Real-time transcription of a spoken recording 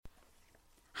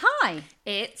Hi,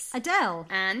 It's Adele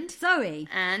and Zoe,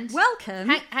 and welcome.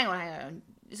 Hang on.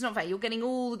 It's not fair. You're getting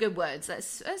all the good words.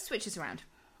 Let's switch this around.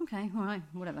 Okay, all right,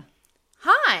 whatever.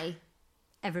 Hi,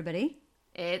 Everybody,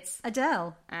 it's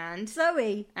Adele and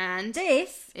Zoe, and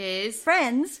this is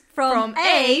friends from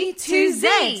A to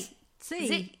Z.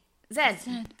 Z.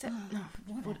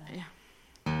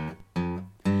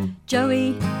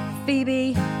 Joey,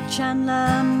 Phoebe,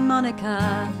 Chandler,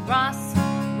 Monica. Ross,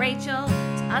 Rachel,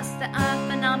 to us the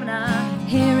phenomena.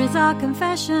 Here is our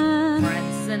confession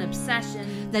Friends an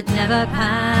obsession. that never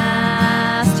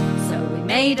passed, so we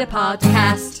made a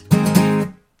podcast.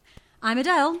 I'm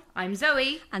Adele, I'm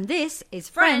Zoe. and this is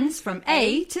Friends from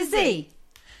A to Z.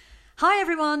 Hi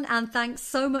everyone, and thanks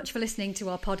so much for listening to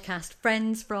our podcast,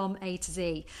 Friends from A to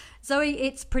Z. Zoe,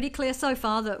 it's pretty clear so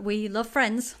far that we love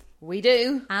Friends, We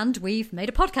do. and we've made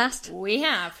a podcast. We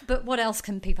have. But what else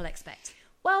can people expect?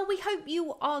 Well, we hope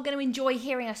you are going to enjoy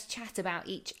hearing us chat about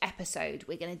each episode.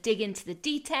 We're going to dig into the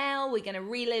detail, we're going to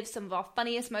relive some of our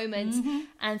funniest moments,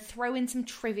 and throw in some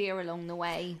trivia along the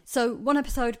way. So, one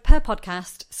episode per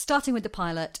podcast, starting with the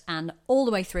pilot and all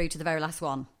the way through to the very last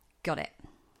one. Got it.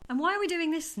 And why are we doing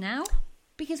this now?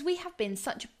 Because we have been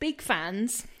such big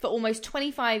fans for almost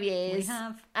 25 years. We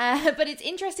have. But it's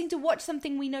interesting to watch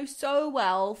something we know so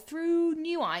well through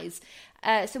new eyes.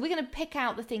 So we're going to pick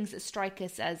out the things that strike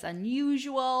us as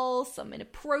unusual, some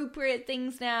inappropriate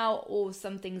things now, or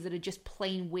some things that are just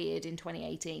plain weird in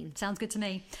 2018. Sounds good to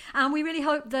me. And we really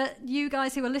hope that you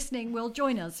guys who are listening will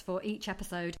join us for each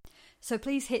episode. So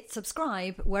please hit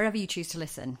subscribe wherever you choose to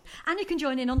listen. And you can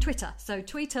join in on Twitter. So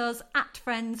tweet us at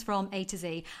Friends from A to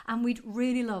Z. And we'd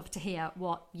really love to hear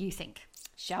what you think.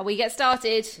 Shall we get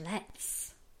started?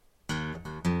 Let's.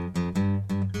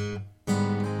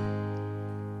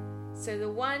 So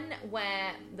the one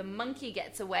where the monkey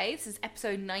gets away, this is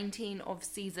episode 19 of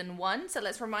season 1. So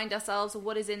let's remind ourselves of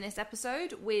what is in this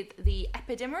episode with the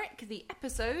epidimeric, the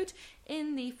episode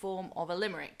in the form of a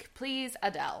limerick. Please,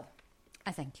 Adele.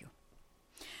 I thank you.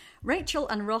 Rachel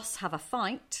and Ross have a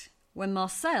fight when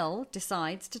Marcel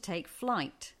decides to take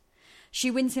flight.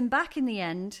 She wins him back in the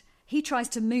end. He tries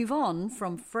to move on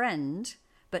from friend,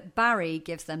 but Barry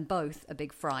gives them both a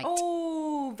big fright.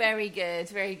 Oh, very good,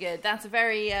 very good. That's a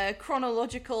very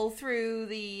chronological through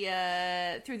the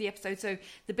episode. So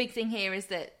the big thing here is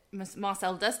that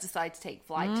Marcel does decide to take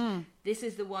flight. This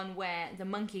is the one where the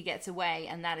monkey gets away,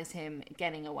 and that is him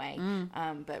getting away.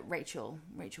 But Rachel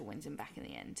wins him back in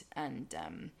the end,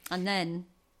 And then,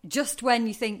 just when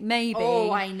you think maybe...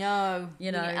 Oh, I know.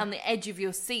 You know. On the edge of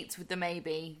your seats with the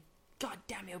maybe. God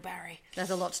damn you, Barry. There's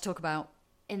a lot to talk about.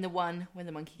 In the one when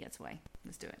the monkey gets away.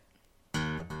 Let's do it.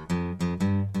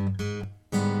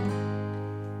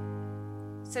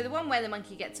 So the one where the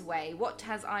monkey gets away, what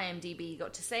has IMDb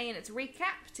got to say in its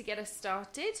recap to get us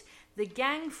started? The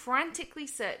gang frantically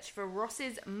search for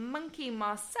Ross's monkey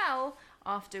Marcel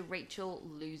after Rachel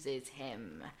loses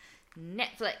him.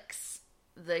 Netflix.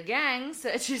 The gang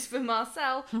searches for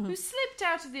Marcel, who slipped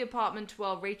out of the apartment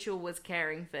while Rachel was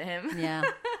caring for him. Yeah.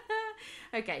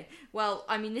 Okay, well,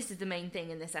 I mean, this is the main thing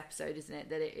in this episode, isn't it?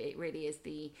 That it really is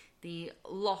the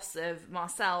loss of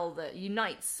Marcel that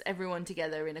unites everyone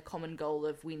together in a common goal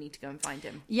of we need to go and find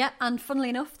him. Yeah, and funnily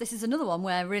enough, this is another one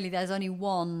where really there's only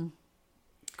one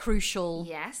crucial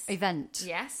event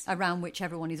around which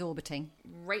everyone is orbiting.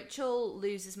 Rachel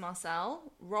loses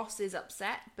Marcel, Ross is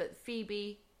upset, but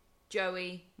Phoebe,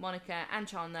 Joey, Monica and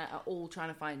Chandler are all trying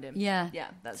to find him. Yeah.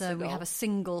 That's so we have a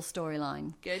single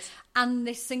storyline. Good. And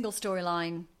this single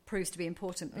storyline proves to be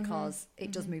important because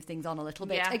it does move things on a little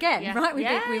bit. Yeah. Again, Yeah. right?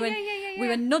 Yeah. We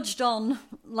were nudged on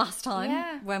last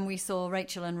time when we saw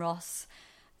Rachel and Ross.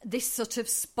 This sort of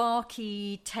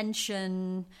sparky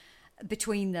tension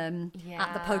between them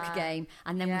at the poker game.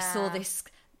 And then we saw this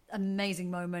amazing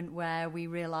moment where we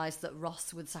realised that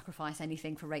Ross would sacrifice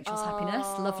anything for Rachel's happiness.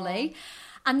 Lovely.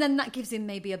 And then that gives him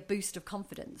maybe a boost of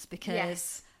confidence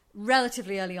because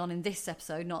relatively early on in this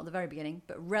episode, not at the very beginning,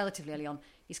 but relatively early on,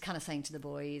 he's kind of saying to the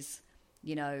boys,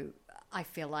 you know, I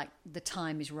feel like the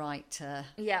time is right to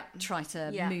try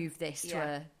to move this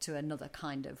to another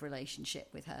kind of relationship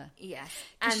with her. Yes.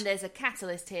 And there's a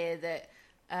catalyst here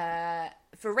that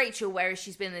for Rachel, whereas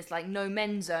she's been in this like no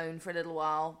men zone for a little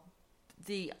while,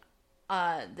 the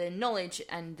knowledge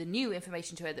and the new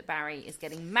information to her that Barry is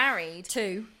getting married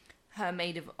to her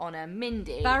maid of honour,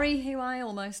 Mindy. Barry, who I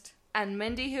almost... And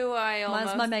Mindy, who I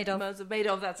almost... my maid of. Maid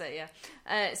of, that's it,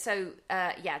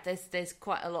 yeah. There's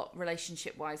quite a lot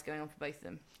relationship-wise going on for both of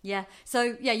them. Yeah,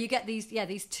 so, you get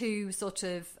these two sort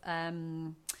of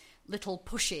little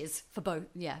pushes for both,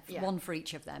 one for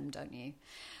each of them, don't you?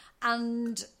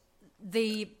 And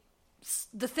the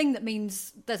the thing that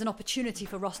means there's an opportunity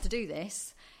for Ross to do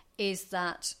this is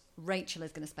that Rachel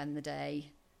is going to spend the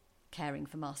day caring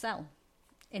for Marcel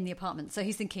in the apartment. So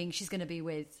he's thinking she's going to be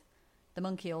with the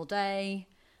monkey all day.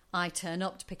 I turn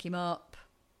up to pick him up.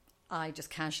 I just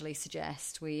casually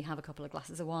suggest we have a couple of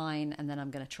glasses of wine, and then I'm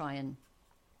going to try and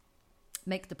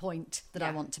make the point that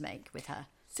I want to make with her.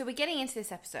 So we're getting into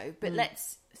this episode, but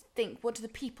let's think, what do the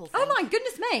people think? Oh my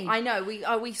goodness me! I know,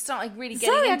 we've started really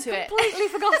getting into it. I've completely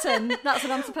forgotten that's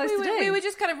what I'm supposed to do. We were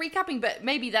just kind of recapping, but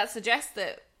maybe that suggests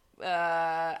that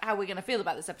how we're going to feel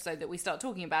about this episode, that we start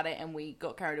talking about it and we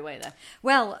got carried away there.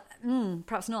 Well,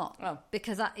 perhaps not. Oh.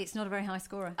 Because it's not a very high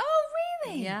scorer. Oh,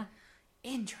 really? Yeah.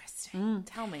 Interesting.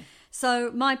 Tell me.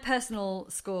 So my personal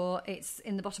score, it's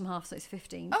in the bottom half, so it's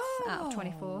 15th out of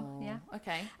 24. Yeah.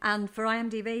 Okay. And for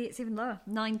IMDb, it's even lower,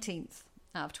 19th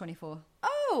out of 24.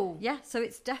 Oh. Yeah, so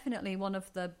it's definitely one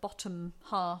of the bottom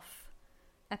half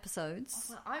episodes.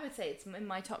 Well, I would say it's in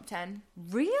my top 10.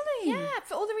 Really? Yeah,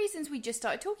 for all the reasons we just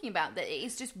started talking about, that it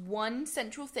is just one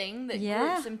central thing that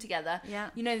groups them together. Yeah.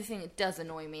 You know, the thing that does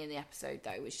annoy me in the episode,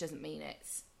 though, which doesn't mean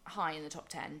it's high in the top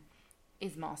 10,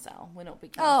 is Marcel. We're not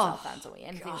big Marcel fans, are we?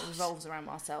 Anything that revolves around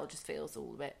Marcel just feels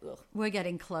all a bit ugh. We're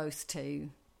getting close to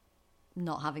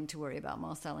not having to worry about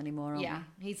Marcel anymore, aren't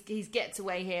we? He's gets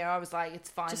away here. I was like,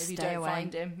 it's fine just if you stay don't away.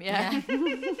 find him. Yeah.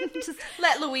 Just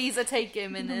let Louisa take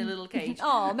him in a little cage.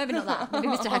 Oh, maybe not that. Maybe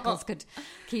Mr. Heckles could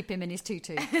keep him in his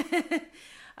tutu.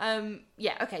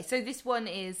 Okay, so this one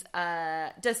is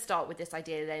does start with this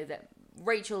idea, though, that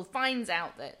Rachel finds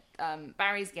out that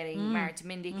Barry's getting married to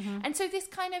Mindy. And so this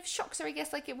kind of shocks her, I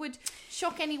guess, like it would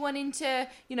shock anyone into,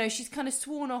 she's kind of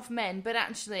sworn off men, but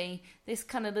actually this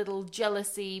kind of little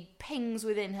jealousy pings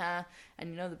within her.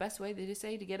 And the best way, they just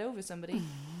say, to get over somebody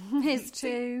is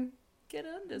to get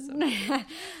under somebody.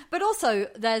 But also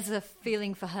there's a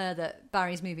feeling for her that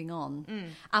Barry's moving on.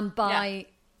 And by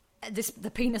the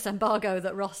penis embargo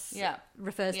that Ross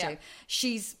refers to,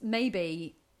 she's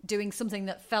maybe doing something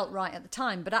that felt right at the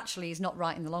time, but actually is not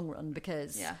right in the long run,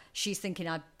 because she's thinking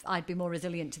I'd be more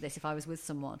resilient to this if I was with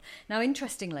someone. Now,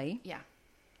 interestingly,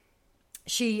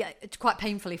 she, quite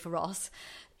painfully for Ross,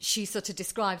 she sort of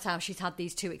describes how she's had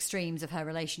these two extremes of her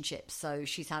relationships. So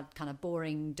she's had kind of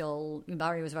boring, dull.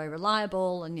 Barry was very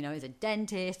reliable and, he's a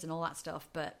dentist and all that stuff,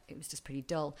 but it was just pretty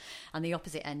dull. And the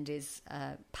opposite end is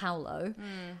Paolo.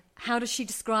 How does she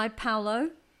describe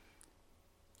Paolo?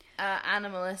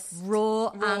 Animalist. Raw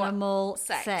animal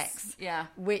sex. Yeah.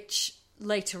 Which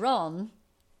later on,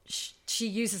 she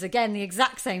uses again the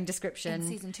exact same description. In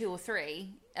season 2 or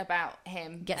 3 about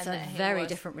him. Gets a very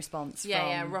different response.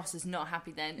 Ross is not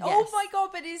happy then. Yes. Oh my God,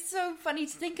 but it's so funny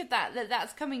to think of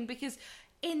that's coming, because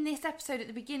in this episode at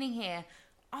the beginning here,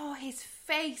 his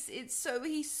face,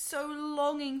 he's so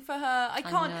longing for her. I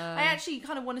actually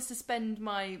kind of want to suspend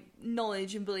my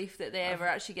knowledge and belief that they ever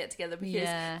actually get together,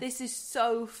 because this is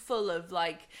so full of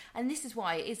and this is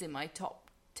why it is in my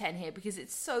top 10 here, because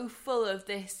it's so full of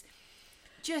this,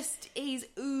 he's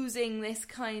oozing this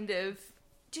kind of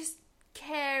just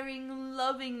caring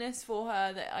lovingness for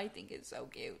her that I think is so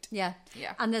cute. Yeah.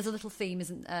 And there's a little theme,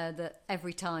 isn't there, that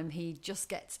every time he just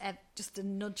gets just a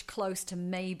nudge close to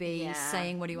maybe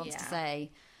saying what he wants to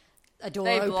say, a door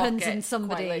opens and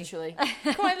somebody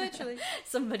quite literally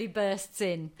somebody bursts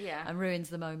in and ruins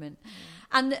the moment.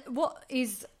 And what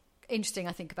is interesting,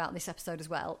 I think, about this episode as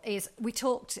well is we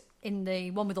talked in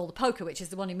the one with all the poker, which is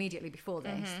the one immediately before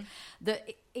this,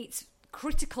 that it's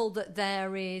critical that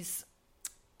there is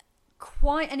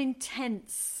quite an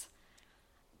intense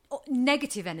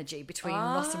negative energy between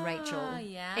Ross and Rachel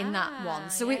in that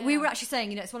one. So we were actually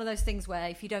saying, it's one of those things where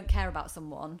if you don't care about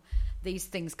someone, these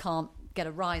things can't get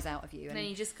a rise out of you. And then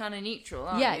you're just kind of neutral,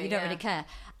 aren't you? You don't really care.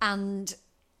 And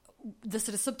the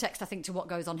sort of subtext, I think, to what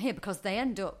goes on here, because they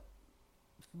end up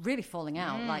really falling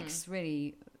out,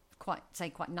 really quite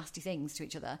nasty things to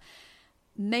each other.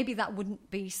 Maybe that wouldn't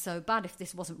be so bad if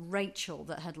this wasn't Rachel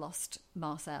that had lost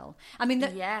Marcel. I mean,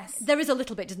 there is a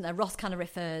little bit, doesn't there? Ross kind of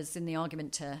refers in the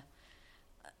argument to,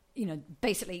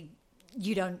 basically,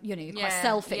 you're quite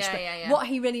selfish. What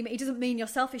he doesn't mean you're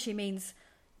selfish. He means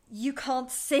you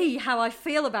can't see how I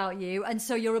feel about you, and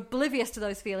so you're oblivious to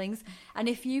those feelings. And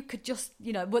if you could just,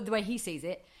 the way he sees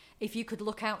it, if you could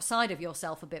look outside of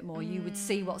yourself a bit more, you would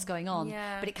see what's going on.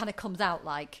 Yeah. But it kind of comes out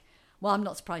like, well, I'm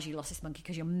not surprised you lost this monkey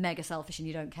because you're mega selfish and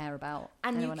you don't care about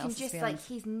anyone else's feelings. And you can just,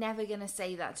 he's never going to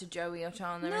say that to Joey or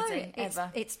Chandler, is he?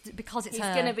 Ever. It's because it's he's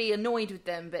her. He's going to be annoyed with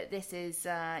them, but this is,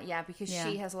 because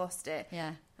she has lost it.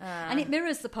 Yeah. And it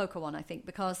mirrors the poker one, I think,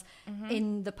 because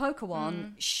in the poker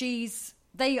one,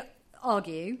 they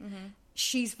argue,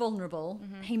 she's vulnerable,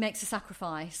 he makes a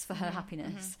sacrifice for her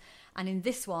happiness. And in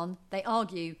this one, they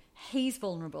argue he's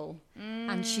vulnerable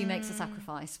and she makes a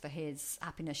sacrifice for his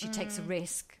happiness. She takes a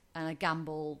risk and a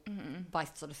gamble by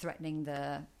sort of threatening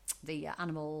the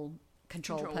animal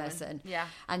control person. Yeah.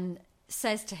 And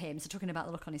says to him, so talking about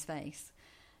the look on his face,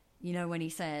 you know, when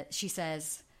she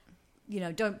says, you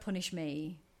know, don't punish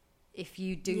me. If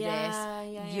you do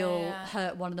you'll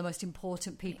hurt one of the most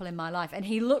important people in my life. And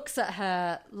he looks at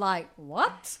her like,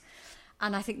 what?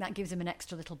 And I think that gives him an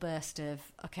extra little burst of,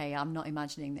 okay, I'm not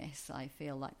imagining this. I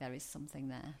feel like there is something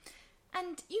there.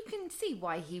 And you can see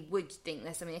why he would think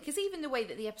there's something there. Because even the way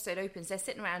that the episode opens, they're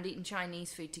sitting around eating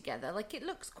Chinese food together. Like, it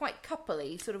looks quite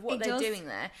coupley, sort of what they're doing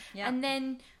there. Yeah. And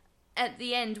then at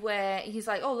the end where he's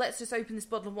like, oh, let's just open this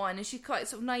bottle of wine. And she's quite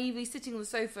sort of naively sitting on the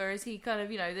sofa as he kind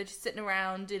of, you know, they're just sitting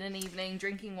around in an evening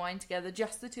drinking wine together,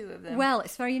 just the two of them. Well,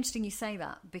 it's very interesting you say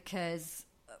that because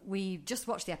we just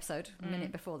watched the episode a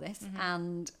minute before this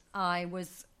and I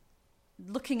was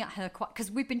looking at her quite... Because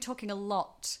we've been talking a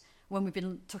lot when we've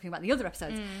been talking about the other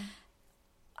episodes,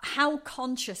 how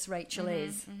conscious Rachel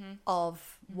is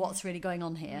of what's really going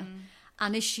on here.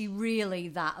 And is she really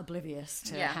that oblivious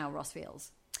to how Ross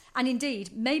feels? And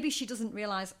indeed, maybe she doesn't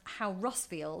realise how Ross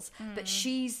feels, but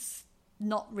she's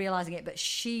not realising it, but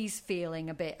she's feeling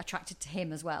a bit attracted to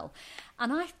him as well.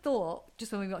 And I thought,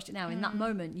 just when we watched it now, in that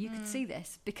moment, you could see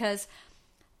this, because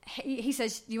he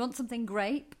says, you want something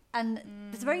grape? And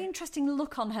there's a very interesting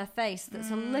look on her face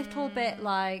that's a little bit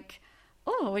like...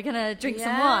 oh, we're going to drink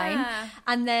some wine.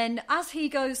 And then as he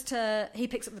goes to... he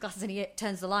picks up the glasses and he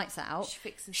turns the lights out. She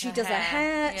fixes she does her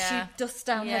hair. She dusts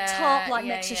down her top, like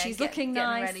makes sure she's looking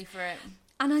nice. Ready for it.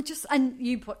 And I just... and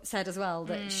you said as well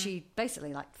that she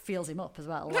basically like feels him up as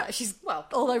well. Like she's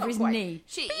all over his knee.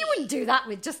 But you wouldn't do that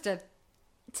with just a...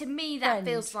 to me, that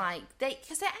feels like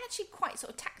because they're actually quite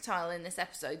sort of tactile in this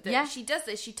episode. That she does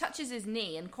this. She touches his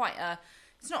knee and quite a...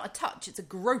 it's not a touch, it's a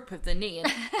grope of the knee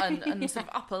and sort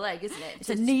of upper leg, isn't it? It's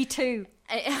a knee too.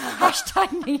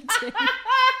 Hashtag knee too.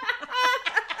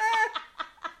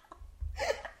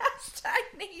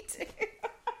 Hashtag knee too.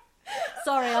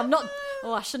 Sorry, I'm not...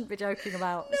 oh, I shouldn't be joking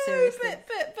about serious things.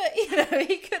 But you know,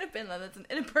 he could have been like, that's an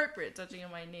inappropriate touching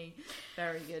on my knee.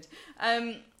 Very good.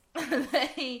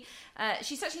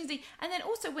 She's touching his knee, and then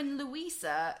also when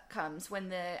Louisa comes, when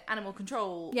the animal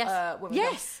control woman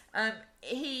comes,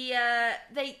 they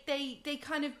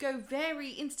kind of go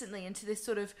very instantly into this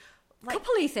sort of like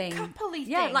coupley thing.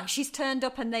 Yeah, like she's turned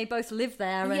up and they both live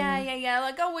there. And... yeah.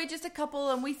 Like, oh, we're just a couple,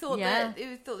 and we thought we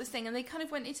thought this thing, and they kind of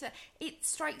went into that. It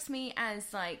strikes me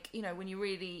as like, you know, when you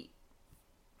really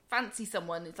fancy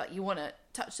someone, it's like you want to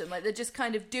touch them. Like they're just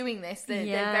kind of doing this. They're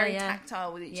very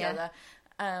tactile with each other.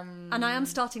 And I am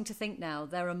starting to think now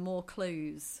there are more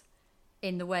clues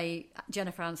in the way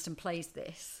Jennifer Aniston plays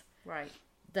this, right,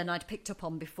 than I'd picked up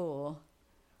on before.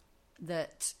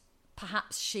 That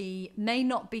perhaps she may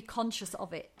not be conscious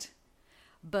of it,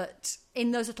 but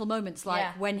in those little moments,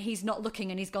 like when he's not looking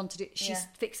and he's gone to do, she's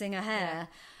fixing her hair.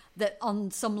 That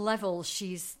on some level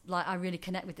she's like, I really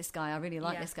connect with this guy. I really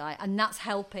like this guy, and that's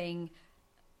helping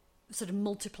sort of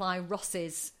multiply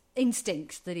Ross's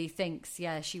instincts that he thinks,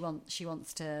 she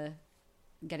wants to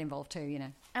get involved too, you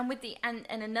know. And with the and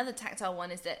another tactile one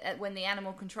is that when the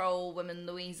animal control woman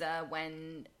Louisa,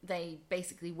 when they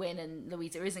basically win and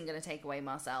Louisa isn't going to take away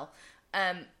Marcel,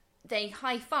 they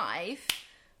high five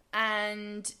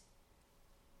and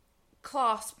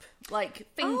clasp like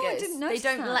fingers. Oh, I didn't notice they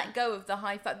don't that. Let go of the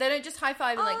high five. They don't just high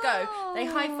five and let go. They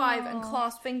high five and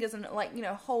clasp fingers and like, you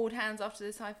know, hold hands after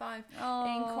this high five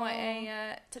in quite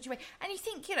a touchy way. And you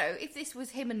think, you know, if this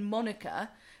was him and Monica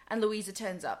and Louisa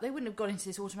turns up, they wouldn't have got into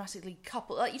this automatically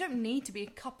couple. Like, you don't need to be a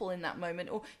couple in that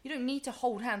moment, or you don't need to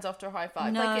hold hands after a high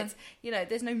five. No. Like, it's, you know,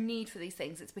 there's no need for these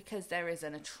things. It's because there is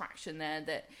an attraction there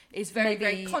that is very,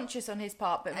 very conscious on his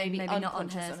part, but maybe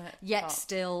unconscious not on her yet part.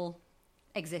 Still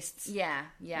exists. Yeah.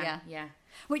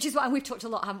 Which is what, and we've talked a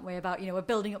lot, haven't we, about, you know, we're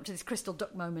building up to this crystal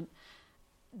duck moment.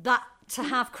 That to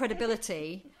have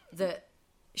credibility that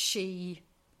she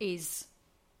is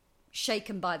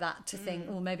shaken by that, to think,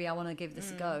 oh, maybe I want to give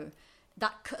this a go.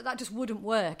 That just wouldn't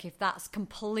work if that's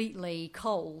completely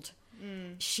cold.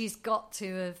 She's got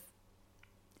to have,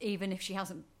 even if she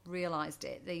hasn't realised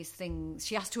it, these things,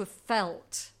 she has to have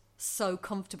felt so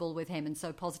comfortable with him and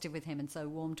so positive with him and so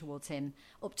warm towards him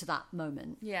up to that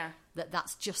moment. Yeah.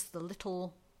 That's just the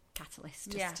little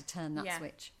catalyst just to turn that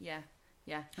switch. Yeah.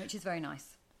 Which is very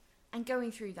nice. And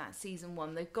going through that season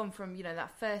one, they've gone from, you know,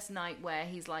 that first night where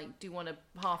he's like, do you want a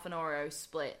half an Oreo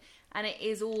split? and it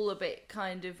is all a bit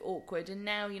kind of awkward. And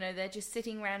now, you know, they're just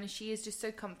sitting around and she is just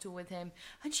so comfortable with him.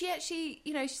 And she actually,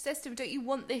 you know, she says to him, don't you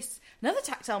want this? Another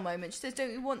tactile moment. She says,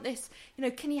 don't you want this? You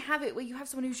know, can you have it where you have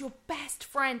someone who's your best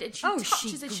friend? And she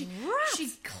touches it. She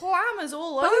clamours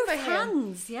all Both over him.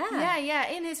 hands, Yeah,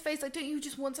 in his face. Like, don't you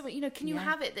just want someone, you know, can you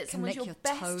have it that someone's your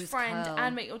best friend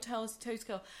and make your toes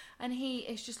curl? And he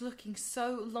is just looking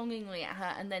so longingly at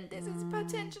her. And then this is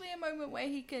potentially a moment where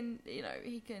he can, you know,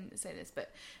 he can say this,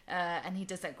 but and he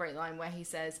does that great line where he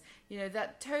says, you know,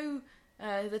 that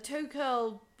the toe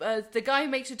curl, the guy who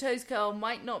makes your toes curl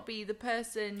might not be the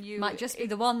person you might just be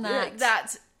the one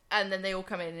that and then they all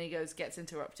come in and he gets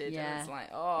interrupted, and it's like,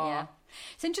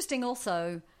 it's interesting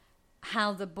also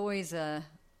how the boys are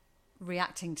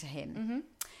reacting to him,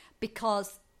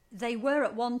 because they were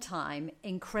at one time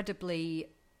incredibly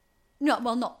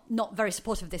not very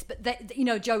supportive of this, but you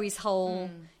know, Joey's whole,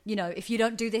 you know, if you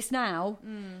don't do this now,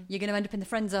 you're going to end up in the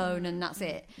friend zone, and that's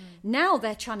it. Now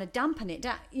they're trying to dampen it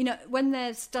down. You know, when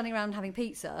they're standing around having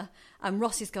pizza, and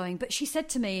Ross is going, but she said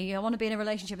to me, I want to be in a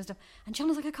relationship and stuff. And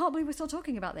Chandler's like, I can't believe we're still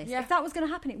talking about this. If that was going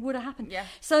to happen, it would have happened.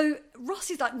 So Ross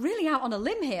is like really out on a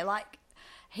limb here. Like,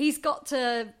 he's got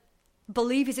to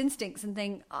believe his instincts and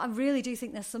think, I really do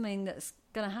think there's something that's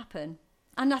going to happen.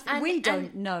 And we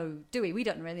don't know, do we? We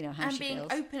don't really know how she feels. And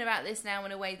being open about this now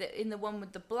in a way that in the one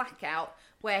with the blackout,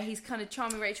 where he's kind of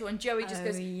charming Rachel and Joey just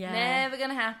goes, never going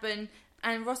to happen.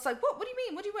 And Ross like, what do you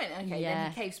mean? What do you mean? Okay,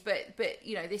 then he caves. But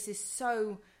you know, this is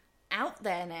so out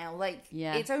there now. Like,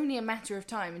 it's only a matter of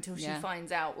time until she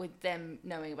finds out with them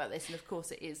knowing about this. And of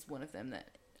course it is one of them that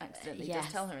accidentally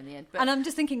does tell her in the end. But, and I'm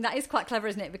just thinking that is quite clever,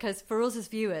 isn't it? Because for us as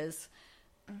viewers,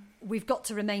 we've got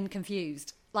to remain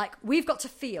confused. Like, we've got to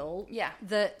feel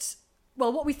that,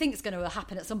 well, what we think is going to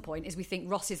happen at some point is we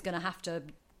think Ross is going to have to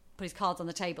put his cards on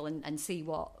the table and see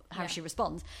how she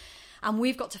responds. And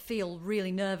we've got to feel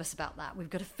really nervous about that. We've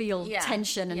got to feel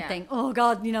tension and think, oh,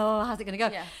 God, you know, how's it going to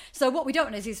go? So what we don't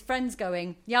want is his friends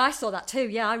going, yeah, I saw that too.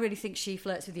 Yeah, I really think she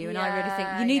flirts with you. And I really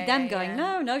think you need them going,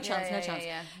 no chance, no chance.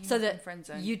 So that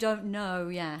you don't know,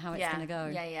 how it's going to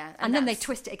go. And then they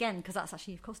twist it again, because that's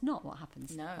actually, of course, not what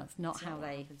happens. No, that's not how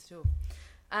they... happens at all.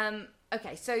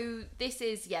 Okay, so this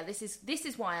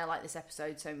is why I like this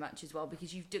episode so much as well,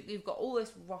 because you've got all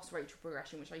this Ross Rachel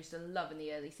progression, which I used to love in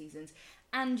the early seasons,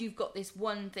 and you've got this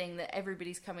one thing that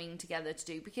everybody's coming together to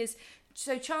do, because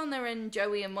so Chandler and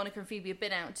Joey and Monica and Phoebe have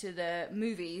been out to the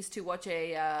movies to watch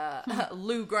a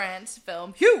Lou Grant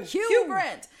film. Hugh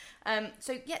Grant.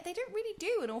 So they don't really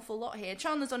do an awful lot here.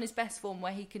 Chandler's on his best form,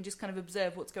 where he can just kind of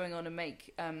observe what's going on and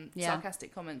make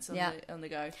sarcastic comments on the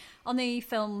go. On the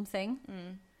film thing,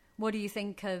 what do you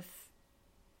think of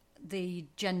the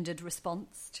gendered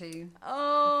response to the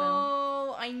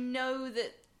film? I know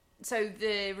that. So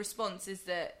the response is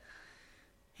that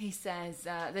he says,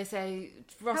 they say,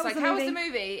 Ross like, how was the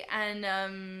movie? And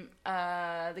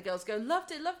the girls go,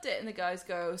 loved it. And the guys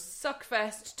go,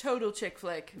 suckfest, total chick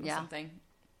flick, or something.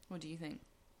 What do you think?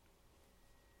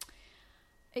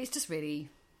 It's just really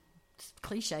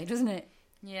cliched, isn't it?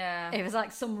 Yeah. It was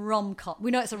like some rom-com. We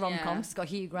know it's a rom-com. It's got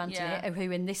Hugh Grant in it, who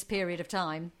in this period of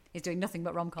time is doing nothing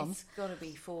but rom-coms. It's got to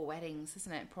be 4 Weddings,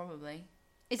 isn't it? Probably.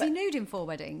 Is he nude in 4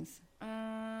 Weddings?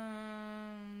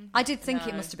 I did think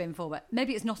it must have been 4 Weddings.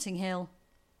 Maybe it's Notting Hill.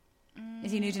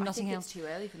 Is he nude in Notting Hill? It's too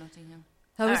early for Notting Hill.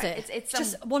 Oh, is it? It's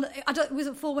just one. It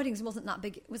wasn't 4 Weddings. Wasn't that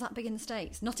big? Was that big in the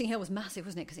States? Notting Hill was massive,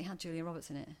 wasn't it? Because it had Julia Roberts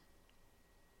in it.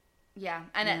 Yeah,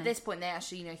 and at this point, they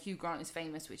actually, Hugh Grant is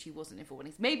famous, which he wasn't in 4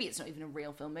 Weddings. Maybe it's not even a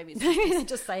real film. Maybe it's just,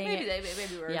 just saying maybe it.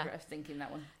 Maybe we're thinking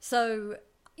that one. So,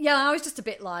 I was just a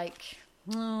bit like,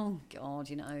 oh God,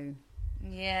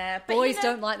 Yeah, but boys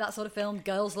don't like that sort of film.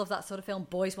 Girls love that sort of film.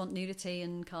 Boys want nudity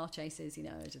and car chases.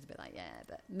 It's just a bit like,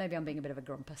 but maybe I'm being a bit of a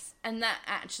grumpus. And that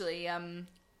actually,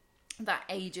 that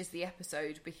ages the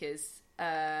episode, because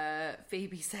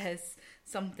Phoebe says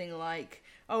something like,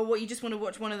 oh, what, you just want to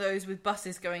watch one of those with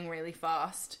buses going really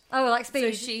fast? Oh, like Speed.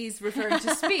 So she's referring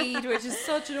to Speed, which is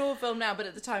such an old film now, but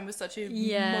at the time was such a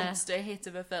monster hit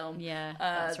of a film. Yeah,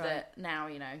 that's right. That now,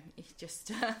 it's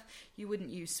just, you wouldn't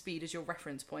use Speed as your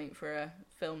reference point for a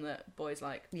film that boys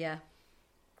like. Yeah.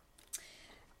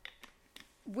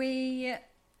 We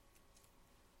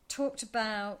talked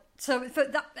about... So, is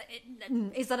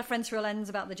that a friends through a lens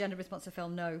about the gender responsive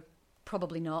film? No.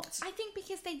 Probably not. I think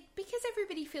because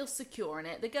everybody feels secure in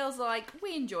it. The girls are like,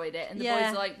 we enjoyed it, and the boys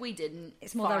are like, we didn't.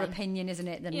 It's more their opinion, isn't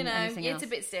it, than anything else? It's a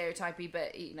bit stereotypy,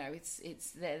 but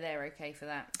it's they're okay for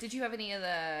that. Did you have any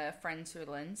other friends through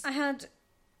a lens? I had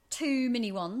 2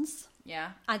 mini ones.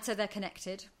 Yeah, I'd say they're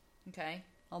connected. Okay,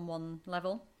 on one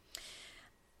level.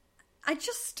 I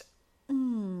just,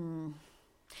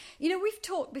 You know, we've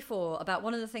talked before about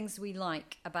one of the things we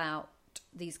like about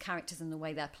these characters and the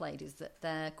way they're played is that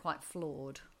they're quite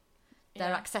flawed.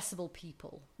 They're accessible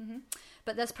people. Mm-hmm.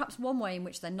 But there's perhaps one way in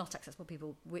which they're not accessible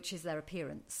people, which is their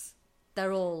appearance.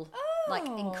 They're all like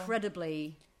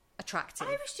incredibly attractive.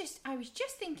 I was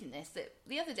just thinking this, that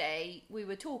the other day we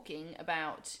were talking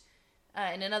about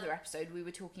in another episode we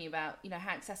were talking about, you know,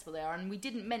 how accessible they are, and we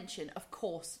didn't mention, of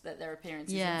course, that their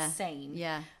appearance is insane.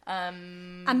 Yeah.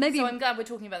 And maybe, so I'm glad we're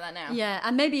talking about that now. Yeah,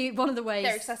 and maybe one of the ways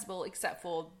they're accessible, except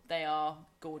for they are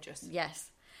gorgeous. Yes.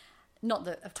 Not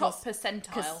that, of top course,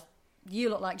 percentile. You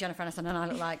look like Jennifer Aniston and I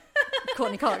look like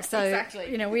Courtney Cox, so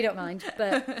exactly. You know, we don't mind.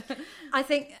 But I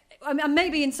think, I mean,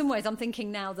 maybe in some ways I'm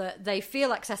thinking now that they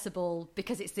feel accessible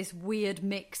because it's this weird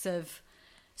mix of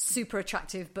super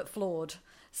attractive but flawed.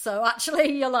 So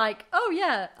actually you're like, oh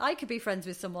yeah, I could be friends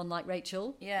with someone like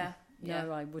Rachel. Yeah.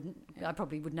 No, I wouldn't. Yeah. I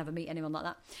probably would never meet anyone like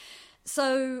that.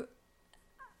 So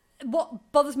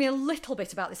what bothers me a little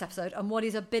bit about this episode, and what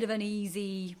is a bit of an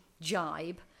easy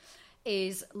jibe,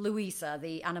 is Louisa,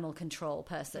 the animal control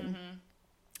person. Mm-hmm.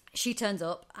 She turns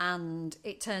up, and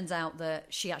it turns out that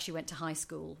she actually went to high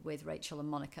school with Rachel and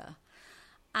Monica.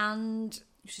 And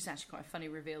she's actually quite a funny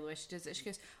reveal the way she does it. She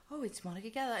goes, oh, it's Monica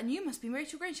Geller, and you must be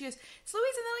Rachel Green. She goes, it's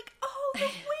Louisa. And they're like, oh,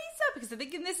 Louisa, because they're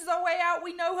thinking this is our way out.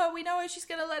 We know her, she's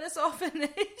going to let us off. And then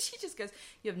she just goes,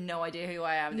 you have no idea who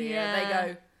I am, do you? And they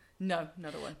go, no,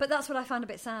 not a one. But that's what I found a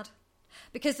bit sad.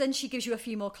 Because then she gives you a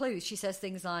few more clues. She says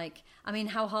things like, I mean,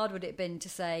 how hard would it have been to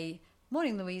say,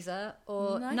 morning, Louisa,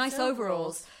 or nice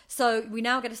overalls? So we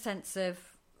now get a sense of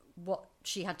what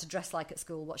she had to dress like at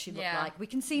school, what she looked like. We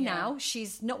can see now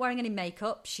she's not wearing any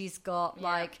makeup. She's got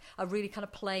like a really kind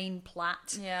of plain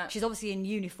plait. Yeah. She's obviously in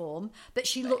uniform, but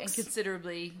she looks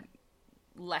considerably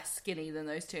less skinny than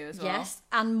those two as well. Yes,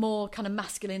 and more kind of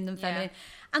masculine than feminine.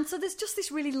 And so there's just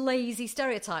this really lazy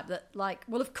stereotype that, like,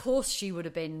 well, of course she would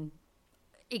have been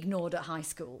ignored at high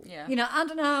school. Yeah. You know, I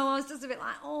don't know, I was just a bit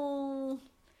like, oh.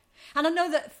 And I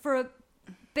know that for a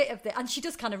bit of the, and she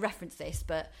does kind of reference this,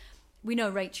 but we know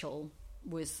Rachel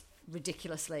was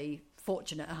ridiculously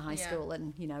fortunate at high school,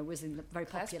 and, you know, was very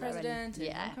popular. Class president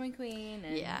and homecoming queen.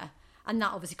 And... Yeah. And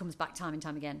that obviously comes back time and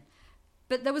time again.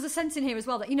 But there was a sense in here as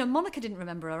well that, you know, Monica didn't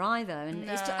remember her either. And,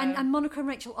 and Monica and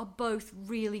Rachel are both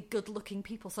really good-looking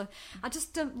people. So I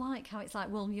just don't like how it's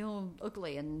like, well, you're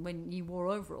ugly, and when you wore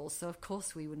overalls, so of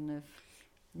course we wouldn't have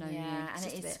known you. Yeah, and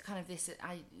it is kind of this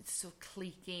sort of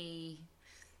cliquey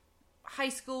high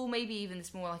school, maybe even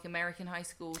this more like American high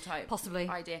school type possibly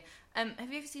idea. Have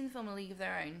you ever seen the film A League of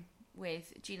Their Own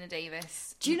with Gina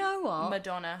Davis? Do you know what?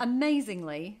 Madonna.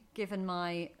 Amazingly, given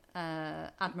my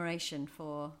admiration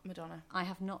for Madonna, I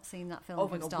have not seen that film. Oh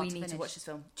my god, we need to watch this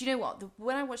film. Do you know what?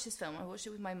 When I watched this film, I watched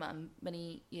it with my mum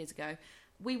many years ago.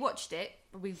 We watched it.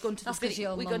 We've gone to That's the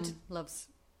video. Your mum loves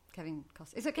Kevin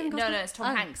Costner. Is it Kevin Costner? No, it's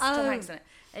Tom Hanks. Tom Hanks in it.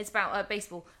 It's about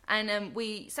baseball, and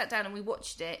we sat down and we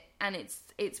watched it, and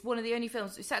it's one of the only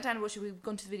films we sat down and watched it. We've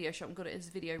gone to the video shop and got it as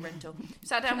a video rental.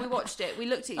 Sat down, we watched it. We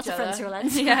looked at each other. That's a friend to a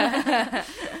lens. Yeah.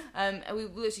 And we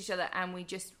looked at each other and we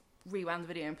just rewound the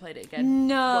video and played it again.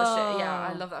 No. Watched it. Yeah,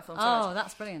 I love that film so much. Oh,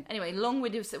 that's brilliant. Anyway,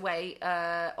 long-winded way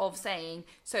of saying,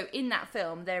 so in that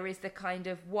film, there is the kind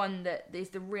of one that is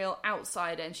the real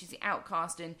outsider, and she's the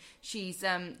outcast, and she's,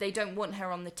 they don't want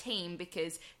her on the team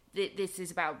because this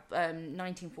is about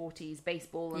 1940s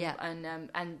baseball,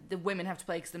 and the women have to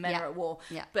play because the men are at war.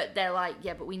 Yeah. But they're like,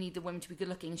 but we need the women to be good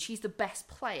looking. And she's the best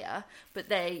player, but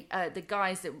they, the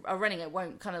guys that are running it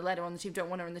won't kind of let her on the team, don't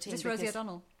want her on the team. Is this Rosie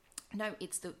O'Donnell? No,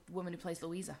 it's the woman who plays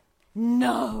Louisa.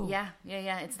 No. Yeah.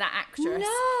 It's that actress.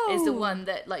 No. Is the one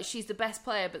that, like, she's the best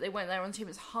player, but they won't let her on the team.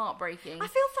 It's heartbreaking. I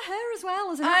feel for her as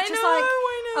well as an actress.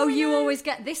 I know. You always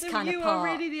get this kind of part. You are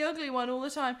really the ugly one all the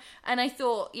time. And I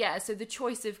thought, so the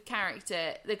choice of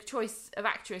character, the choice of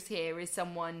actress here is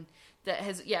someone that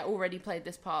has, already played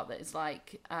this part that is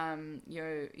like,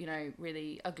 you're,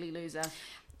 really ugly loser.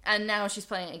 And now she's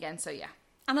playing it again, so yeah.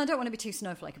 And I don't want to be too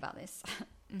snowflake about this,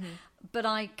 but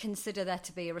I consider there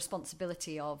to be a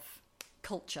responsibility of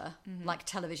culture, like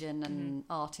television and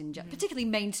art in general, particularly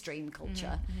mainstream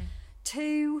culture,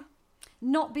 to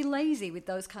not be lazy with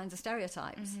those kinds of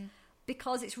stereotypes,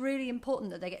 because it's really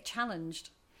important that they get challenged.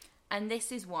 And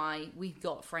this is why we've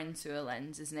got Friends Through a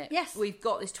Lens, isn't it? Yes. We've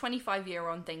got this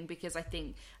 25-year-on thing, because I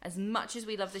think as much as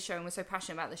we love the show and we're so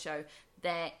passionate about the show,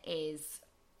 there is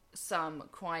some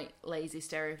quite lazy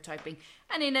stereotyping,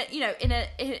 and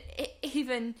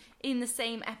even in the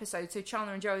same episode, so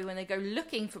Chandler and Joey, when they go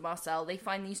looking for Marcel, they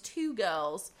find these two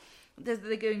girls. They're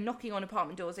going knocking on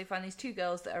apartment doors. They find these two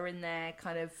girls that are in their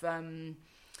kind of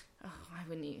I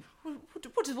wouldn't even...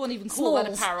 What does one even call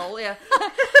that apparel? Yeah.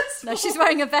 No, she's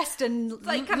wearing a vest and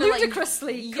like kind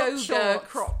ludicrously of like yoga shorts.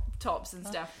 crop tops and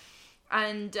stuff.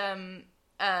 And,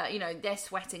 you know, they're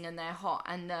sweating and they're hot.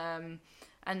 And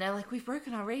they're like, we've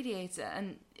broken our radiator.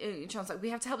 And Sean's like, we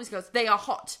have to help these girls. They are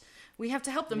hot. We have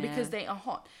to help them because they are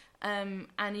hot. And,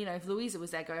 you know, if Louisa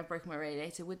was there going, I've broken my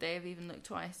radiator, would they have even looked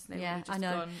twice? They would have just I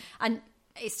know. Gone, and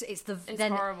it's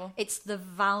horrible. It's the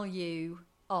value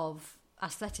of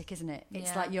aesthetic, isn't it?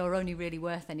 It's like you're only really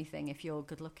worth anything if you're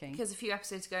good looking. Because a few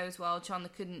episodes ago as well, Chandler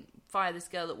couldn't fire this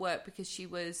girl at work because she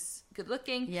was good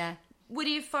looking. Yeah. Would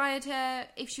he have fired her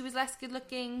if she was less good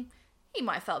looking? He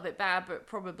might have felt a bit bad, but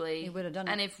probably he would have done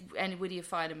it. And would he have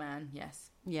fired a man? Yes.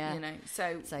 Yeah. You know,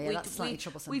 so that's slightly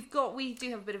troublesome. We do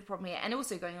have a bit of a problem here. And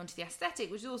also going on to the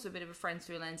aesthetic, which is also a bit of a Friends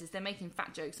through lens, is they're making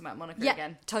fat jokes about Monica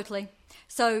again. Totally.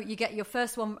 So you get your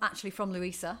first one actually from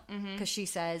Louisa, because she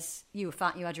says, you were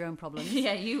fat, you had your own problems.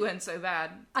 Yeah, you weren't so bad.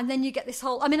 And then you get this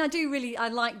whole, I mean, I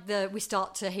like we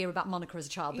start to hear about Monica as a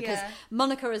child, because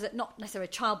Monica is not necessarily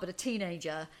a child, but a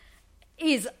teenager,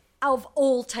 is, of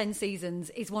all 10 seasons,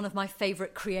 is one of my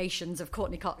favourite creations of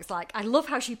Courtney Cox. Like, I love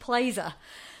how she plays her.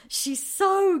 She's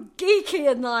so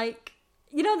geeky and like,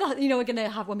 we're going to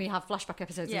have, when we have flashback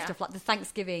episodes and stuff, like the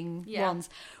Thanksgiving ones,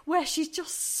 where she's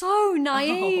just so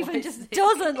naive and just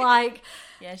doesn't like...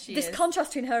 Yeah, she this is.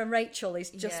 contrast between her and Rachel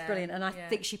is just brilliant, and I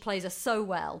think she plays her so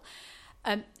well.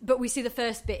 But we see the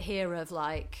first bit here of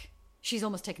like, she's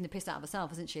almost taking the piss out of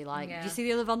herself, isn't she? Like, do you see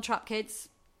the other Von Trapp kids?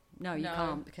 No, you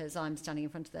can't, because I'm standing in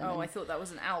front of them. Oh, I thought that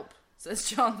was an Alp, says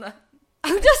Chandler.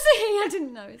 Oh, does he? I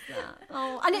didn't notice that.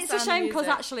 Oh, and it's a shame because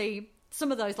actually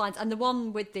some of those lines, and the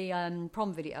one with the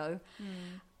prom video,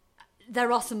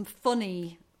 there are some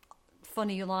funny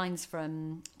lines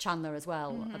from Chandler as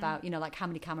well about, like how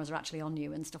many cameras are actually on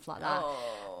you and stuff like that.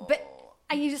 Oh.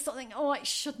 And you just sort of think, it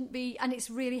shouldn't be, and it's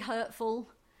really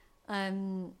hurtful.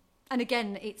 And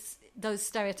again, those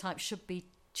stereotypes should be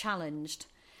challenged.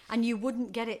 And you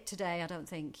wouldn't get it today, I don't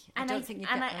think. I don't think you'd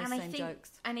get those same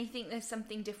jokes. And I think there's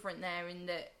something different there in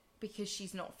that because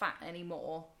she's not fat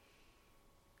anymore,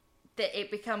 that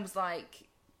it becomes like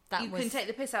can take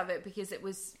the piss out of it because it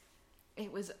was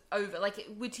over. Like,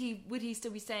 would he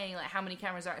still be saying like how many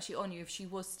cameras are actually on you if she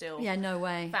was still no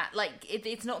way fat? Like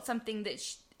it's not something that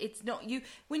it's not you.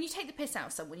 When you take the piss out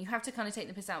of someone, you have to kind of take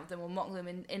the piss out of them or mock them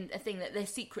in a thing that they're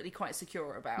secretly quite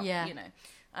secure about. Yeah.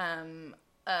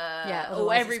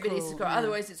 Or everybody's secure.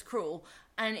 Otherwise, it's cruel.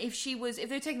 And if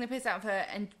they're taking the piss out of her,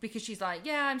 and because she's like,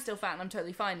 I'm still fat and I'm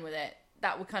totally fine with it,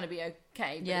 that would kind of be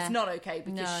okay. But it's not okay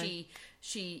because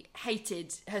she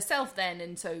hated herself then,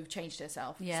 and so changed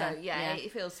herself. Yeah. So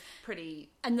it feels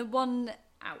pretty. And the one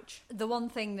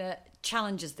thing that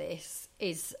challenges this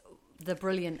is the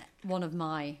brilliant one of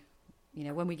my,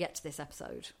 when we get to this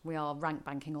episode, we are rank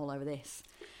banking all over this,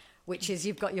 which is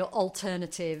you've got your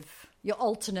alternate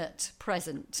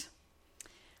present,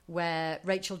 where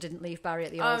Rachel didn't leave Barry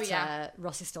at the altar,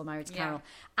 Ross is still married to Carol,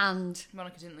 and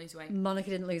Monica didn't lose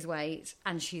weight,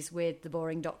 and she's with the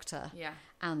boring doctor,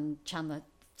 and Chandler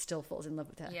still falls in love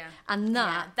with her, and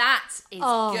that is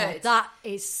good. That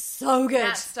is so good.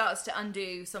 That starts to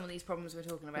undo some of these problems we're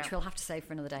talking about, which we'll have to save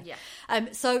for another day.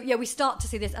 So we start to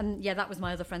see this, and that was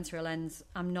my other Friends Through a Lens.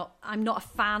 I'm not a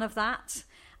fan of that.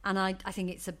 And I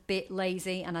think it's a bit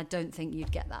lazy, and I don't think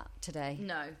you'd get that today.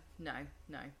 No.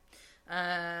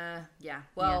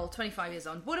 25 years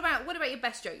on. What about your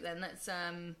best joke then? Let's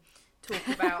talk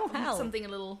about something a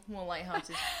little more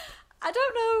lighthearted. I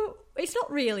don't know. It's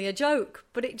not really a joke,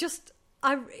 but I just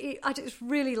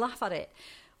really laugh at it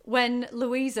when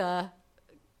Louisa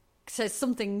says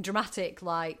something dramatic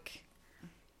like,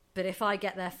 "But if I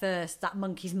get there first, that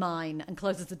monkey's mine," and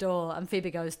closes the door, and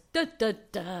Phoebe goes, "Da da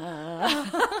da." I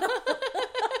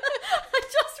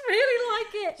just really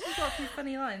like it. She's got a few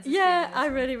funny lines. Yeah, I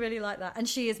really, really like that. And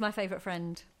she is my favourite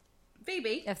friend.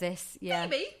 Phoebe? Of this, yeah.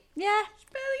 Phoebe? Yeah. She's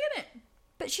barely in it.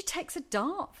 But she takes a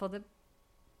dart for the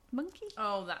monkey.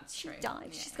 Oh, that's true. She died.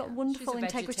 She's got wonderful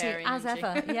integrity as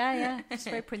ever. Yeah. She's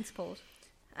very principled.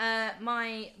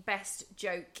 My best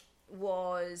joke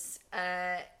was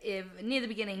near the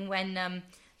beginning when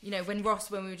when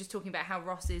we were just talking about how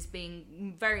Ross is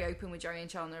being very open with Joey and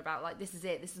Chandler about like, this is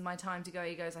it, this is my time to go.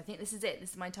 He goes, I think this is it,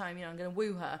 this is my time, I'm going to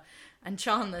woo her. And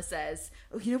Chandler says,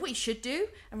 oh, you know what you should do?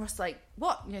 And Ross like,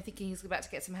 what? Thinking he's about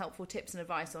to get some helpful tips and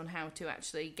advice on how to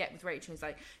actually get with Rachel. He's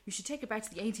like, you should take her back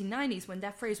to the 1890s when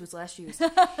that phrase was last used.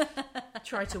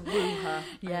 Try to woo her.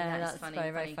 Yeah, that's funny, very,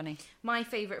 very funny. My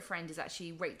favourite friend is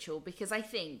actually Rachel, because I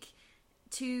think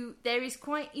there is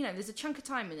quite, there's a chunk of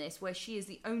time in this where she is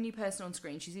the only person on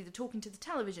screen. She's either talking to the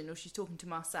television or she's talking to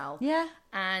Marcel. Yeah.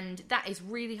 And that is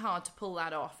really hard to pull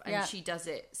that off. And she does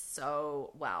it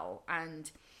so well.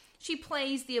 And she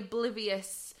plays the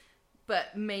oblivious,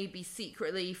 but maybe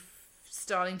secretly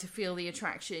starting to feel the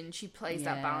attraction. She plays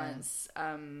that balance,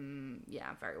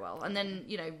 very well. And then,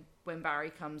 when Barry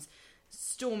comes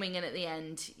storming in at the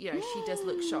end, she does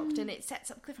look shocked, and it sets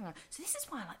up cliffhanger. So this is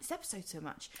why I like this episode so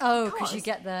much. Oh, because you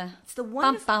get it's the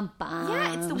one bam, bam, bam.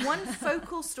 Yeah, it's the one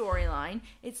focal storyline.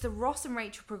 It's the Ross and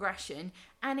Rachel progression,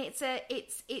 and it's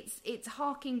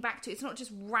harking back to, it's not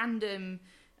just random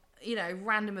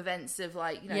events of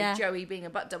Joey being a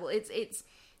butt double. It's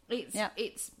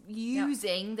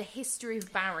using the history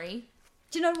of Barry.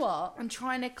 Do you know what? And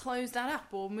trying to close that up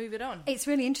or move it on. It's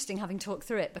really interesting having talked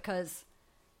through it, because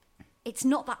it's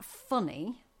not that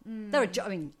funny. There are,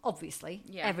 obviously,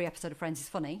 every episode of Friends is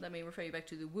funny. Let me refer you back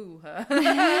to the woo-her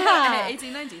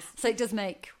 1890s. So it does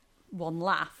make one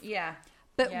laugh. Yeah.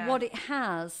 But what it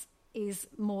has is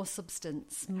more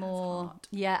substance, more...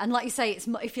 Yeah, and like you say, it's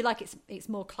more, if you like, it's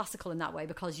more classical in that way,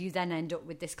 because you then end up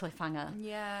with this cliffhanger.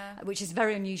 Yeah. Which is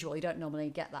very unusual. You don't normally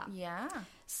get that. Yeah.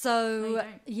 So,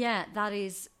 that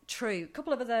is true. A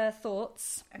couple of other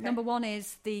thoughts. Okay. Number one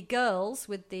is the girls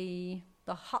with the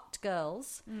hot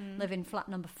girls live in flat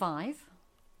number 5.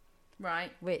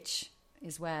 Right. Which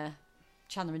is where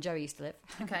Chandler and Joey used to live.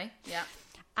 Okay, yeah.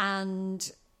 And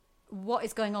what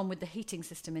is going on with the heating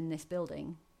system in this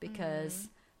building? Because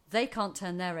they can't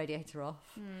turn their radiator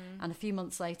off. And a few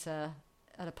months later,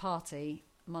 at a party,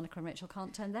 Monica and Rachel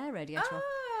can't turn their radiator off.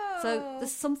 So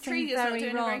there's something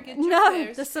very wrong.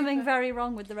 There's something very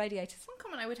wrong with the radiators. One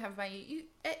comment I would have about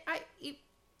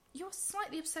you're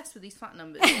slightly obsessed with these flat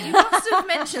numbers. You must have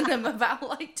mentioned them about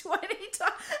 20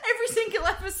 times. Every single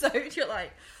episode, you're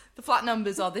like, the flat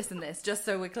numbers are this and this, just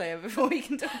so we're clear before we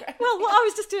can talk about it. Well, what I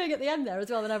was just doing at the end there as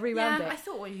well, then I rewound it. I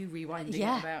thought, what are you rewinding it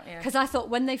about? Yeah, because I thought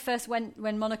when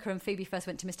Monica and Phoebe first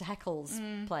went to Mr. Heckle's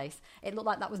place, it looked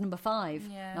like that was number 5.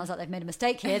 Yeah. And I was like, they've made a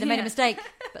mistake here. They made a mistake.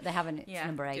 But they haven't. It's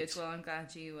number 8. Good. Well, I'm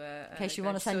glad you... in case you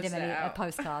want to send him a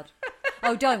postcard.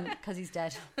 Oh, don't, because he's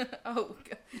dead. Oh,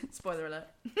 spoiler alert.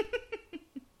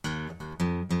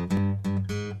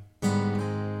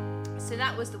 So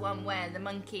that was the one where the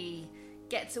monkey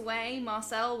gets away.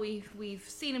 Marcel, we've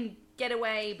seen him get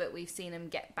away, but we've seen him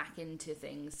get back into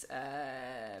things,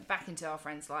 back into our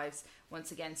friends' lives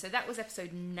once again. So that was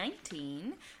episode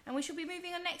 19, and we shall be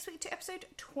moving on next week to episode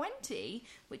 20,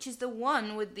 which is the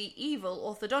one with the evil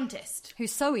orthodontist.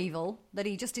 Who's so evil that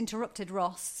he just interrupted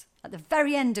Ross at the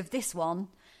very end of this one,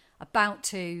 about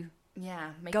to...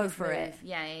 go for it.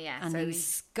 Yeah. And so he's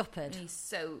scuppered. He's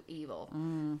so evil.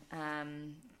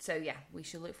 So we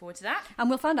shall look forward to that. And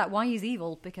we'll find out why he's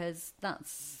evil, because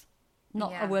that's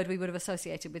not a word we would have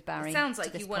associated with Barry. It sounds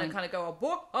like you want to kind of go,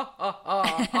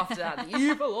 after that, the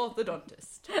evil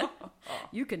orthodontist.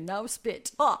 You can now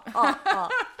spit.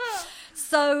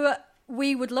 So...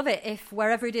 we would love it if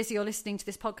wherever it is you're listening to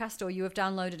this podcast or you have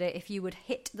downloaded it, if you would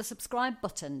hit the subscribe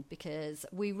button, because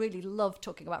we really love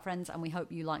talking about Friends and we hope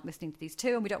you like listening to these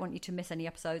too, and we don't want you to miss any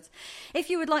episodes. If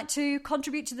you would like to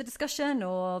contribute to the discussion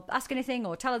or ask anything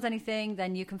or tell us anything,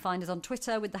 then you can find us on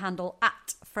Twitter with the handle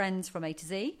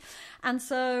 @FriendsFromA-to-Z. And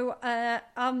so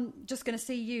I'm just going to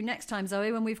see you next time,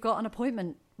 Zoe, when we've got an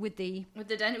appointment with the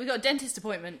dentist. We've got a dentist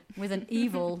appointment with an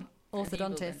evil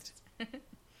orthodontist.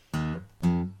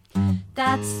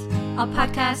 That's our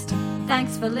podcast.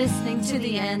 Thanks for listening to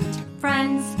the end.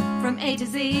 Friends from A to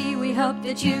Z, we hope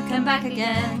that you come back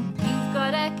again. You've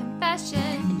got a confession,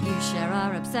 and you share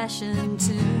our obsession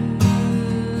too.